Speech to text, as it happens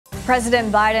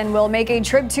President Biden will make a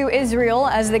trip to Israel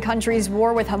as the country's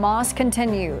war with Hamas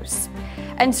continues.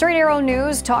 And Straight Arrow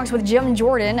News talks with Jim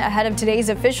Jordan ahead of today's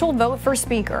official vote for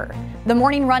Speaker. The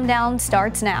Morning Rundown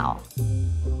starts now.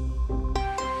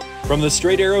 From the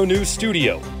Straight Arrow News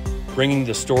studio, bringing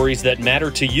the stories that matter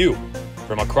to you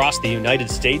from across the United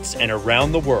States and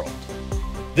around the world.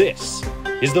 This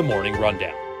is the Morning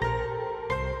Rundown.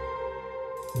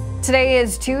 Today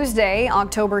is Tuesday,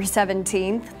 October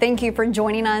 17th. Thank you for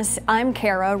joining us. I'm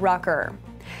Kara Rucker.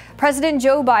 President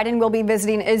Joe Biden will be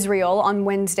visiting Israel on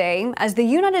Wednesday as the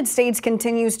United States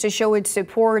continues to show its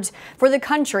support for the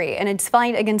country in its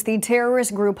fight against the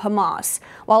terrorist group Hamas,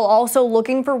 while also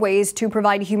looking for ways to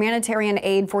provide humanitarian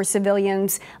aid for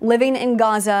civilians living in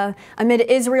Gaza amid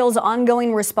Israel's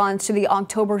ongoing response to the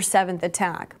October 7th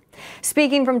attack.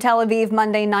 Speaking from Tel Aviv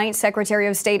Monday night, Secretary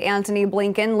of State Antony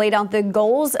Blinken laid out the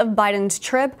goals of Biden's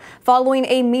trip following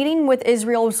a meeting with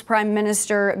Israel's Prime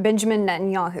Minister Benjamin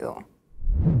Netanyahu.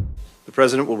 The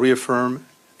President will reaffirm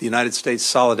the United States'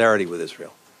 solidarity with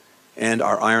Israel and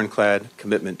our ironclad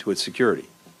commitment to its security.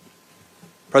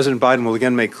 President Biden will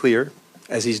again make clear,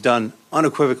 as he's done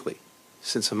unequivocally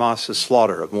since Hamas's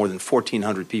slaughter of more than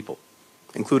 1,400 people,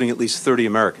 including at least 30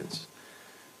 Americans,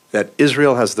 that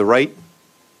Israel has the right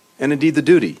and indeed the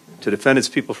duty to defend its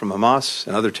people from Hamas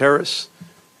and other terrorists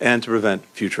and to prevent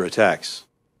future attacks.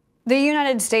 The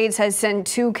United States has sent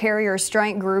 2 carrier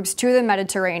strike groups to the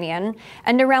Mediterranean,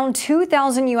 and around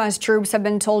 2,000 U.S. troops have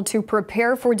been told to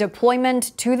prepare for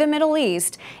deployment to the Middle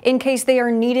East in case they are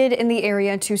needed in the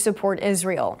area to support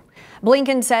Israel.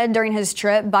 Blinken said during his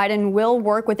trip, Biden will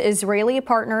work with Israeli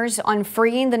partners on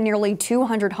freeing the nearly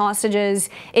 200 hostages,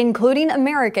 including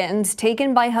Americans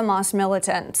taken by Hamas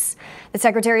militants. The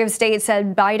Secretary of State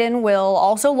said Biden will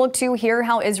also look to hear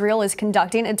how Israel is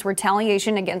conducting its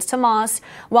retaliation against Hamas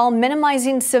while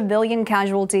minimizing civilian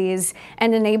casualties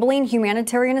and enabling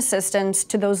humanitarian assistance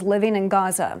to those living in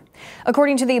Gaza.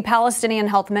 According to the Palestinian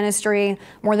Health Ministry,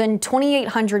 more than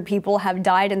 2,800 people have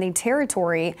died in the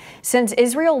territory since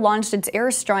Israel launched its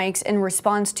airstrikes in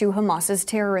response to Hamas's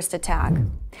terrorist attack.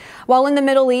 While in the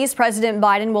Middle East, President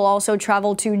Biden will also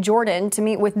travel to Jordan to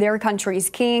meet with their country's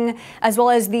king, as well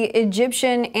as the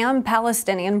Egyptian and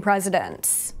Palestinian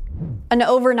presidents. An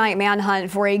overnight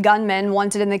manhunt for a gunman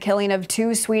wanted in the killing of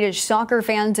 2 Swedish soccer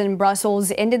fans in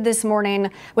Brussels ended this morning,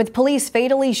 with police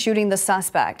fatally shooting the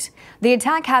suspect. The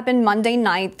attack happened Monday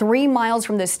night, 3 miles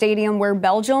from the stadium where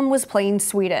Belgium was playing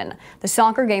Sweden. The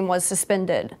soccer game was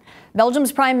suspended.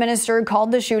 Belgium's prime minister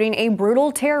called the shooting a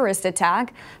brutal terrorist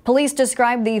attack. Police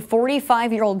described the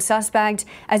 45-year-old suspect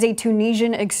as a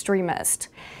Tunisian extremist.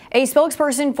 A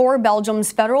spokesperson for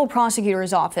Belgium's federal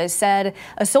prosecutor's office said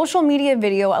a social media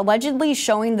video allegedly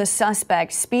showing the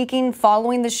suspect speaking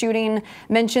following the shooting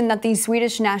mentioned that the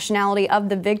Swedish nationality of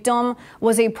the victim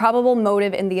was a probable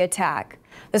motive in the attack.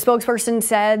 The spokesperson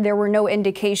said there were no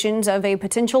indications of a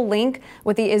potential link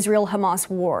with the Israel-Hamas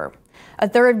war. A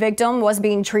 3rd victim was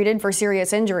being treated for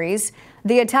serious injuries.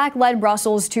 The attack led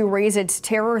Brussels to raise its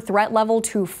terror threat level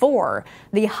to 4,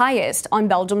 the highest on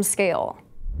Belgium's scale.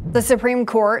 The Supreme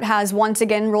Court has once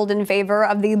again ruled in favor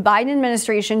of the Biden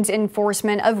administration's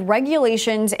enforcement of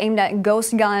regulations aimed at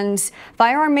ghost guns,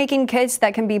 firearm-making kits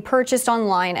that can be purchased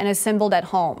online and assembled at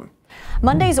home.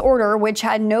 Monday's order, which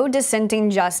had no dissenting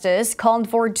justice, called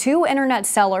for 2 internet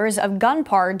sellers of gun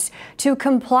parts to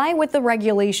comply with the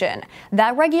regulation.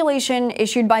 That regulation,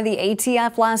 issued by the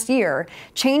ATF last year,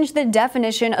 changed the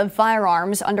definition of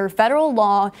firearms under federal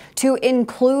law to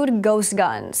include ghost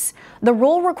guns. The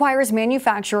rule requires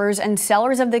manufacturers and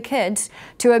sellers of the kits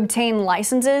to obtain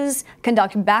licenses,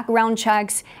 conduct background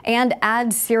checks, and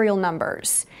add serial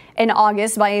numbers. In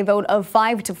August, by a vote of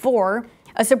 5-4,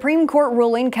 a Supreme Court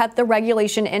ruling kept the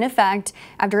regulation in effect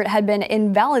after it had been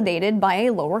invalidated by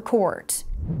a lower court.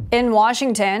 In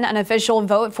Washington, an official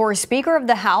vote for Speaker of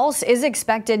the House is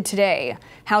expected today.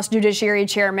 House Judiciary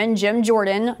Chairman Jim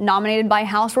Jordan, nominated by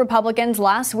House Republicans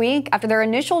last week after their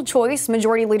initial choice,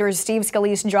 Majority Leader Steve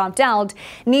Scalise, dropped out,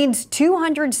 needs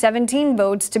 217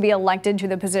 votes to be elected to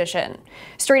the position.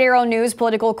 Straight Arrow News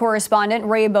political correspondent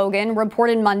Ray Bogan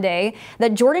reported Monday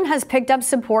that Jordan has picked up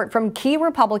support from key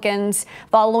Republicans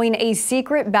following a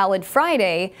secret ballot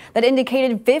Friday that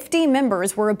indicated 50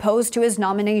 members were opposed to his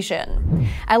nomination.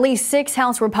 At least 6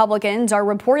 House Republicans are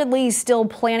reportedly still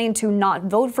planning to not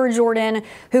vote for Jordan,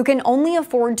 who can only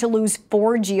afford to lose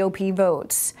 4 GOP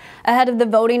votes. Ahead of the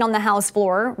voting on the House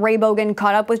floor, Ray Bogan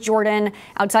caught up with Jordan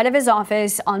outside of his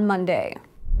office on Monday.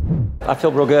 I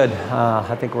feel real good.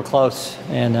 I think we're close.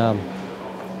 And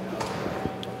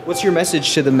what's your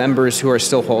message to the members who are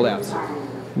still holdouts?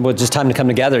 Well, just time to come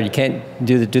together. You can't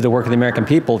do the work of the American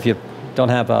people if you don't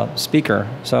have a speaker.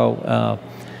 So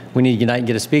we need to unite and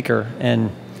get a speaker.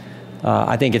 And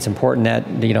I think it's important that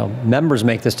members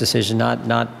make this decision,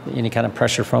 not any kind of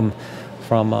pressure from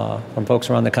folks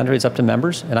around the country. It's up to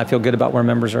members, and I feel good about where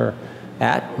members are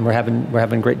at, and we're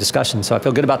having great discussions. So I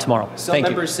feel good about tomorrow. Some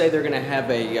members say they're going to have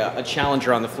a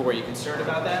challenger on the floor. Are you concerned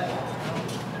about that?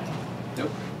 Nope.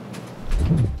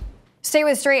 Stay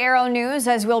with Straight Arrow News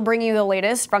as we'll bring you the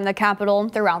latest from the Capitol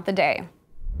throughout the day.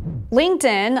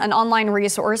 LinkedIn, an online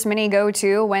resource many go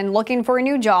to when looking for a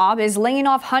new job, is laying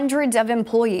off hundreds of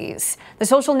employees. The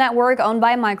social network owned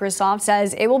by Microsoft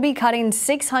says it will be cutting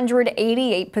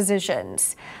 688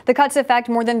 positions. The cuts affect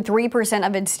more than 3%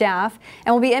 of its staff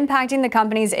and will be impacting the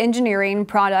company's engineering,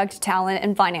 product, talent,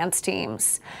 and finance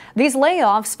teams. These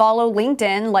layoffs follow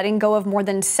LinkedIn letting go of more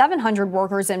than 700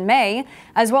 workers in May,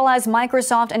 as well as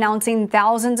Microsoft announcing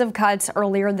thousands of cuts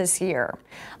earlier this year.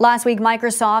 Last week,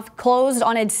 Microsoft closed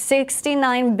on its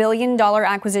 $69 billion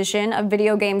acquisition of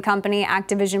video game company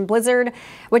Activision Blizzard,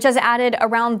 which has added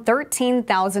around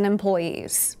 13,000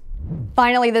 employees.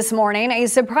 Finally this morning, a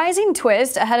surprising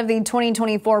twist ahead of the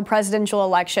 2024 presidential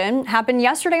election happened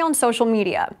yesterday on social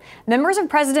media. Members of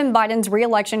President Biden's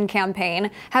re-election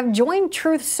campaign have joined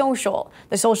Truth Social,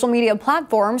 the social media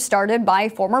platform started by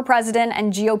former president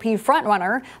and GOP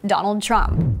frontrunner Donald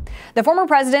Trump. The former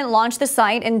president launched the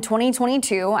site in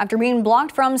 2022 after being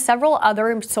blocked from several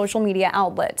other social media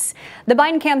outlets. The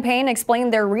Biden campaign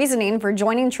explained their reasoning for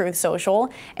joining Truth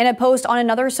Social in a post on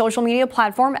another social media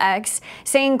platform, X,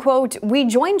 saying, quote, "We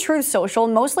joined Truth Social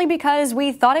mostly because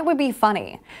we thought it would be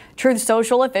funny." Truth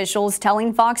Social officials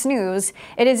telling Fox News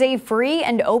it is a free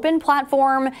and open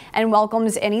platform and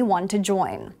welcomes anyone to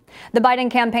join. The Biden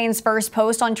campaign's first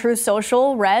post on Truth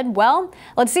Social read, "Well,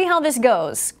 let's see how this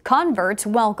goes. Converts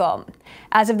welcome."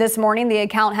 As of this morning, the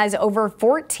account has over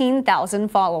 14,000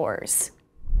 followers.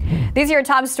 These are your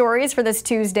top stories for this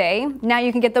Tuesday. Now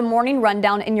you can get the morning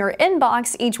rundown in your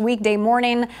inbox each weekday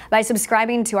morning by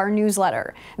subscribing to our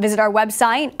newsletter. Visit our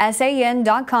website,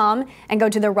 san.com, and go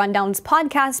to the Rundown's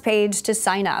podcast page to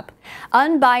sign up.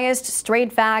 Unbiased,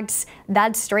 straight facts,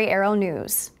 that's Straight Arrow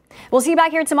News. We'll see you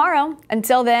back here tomorrow.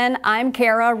 Until then, I'm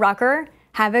Kara Rucker.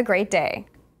 Have a great day.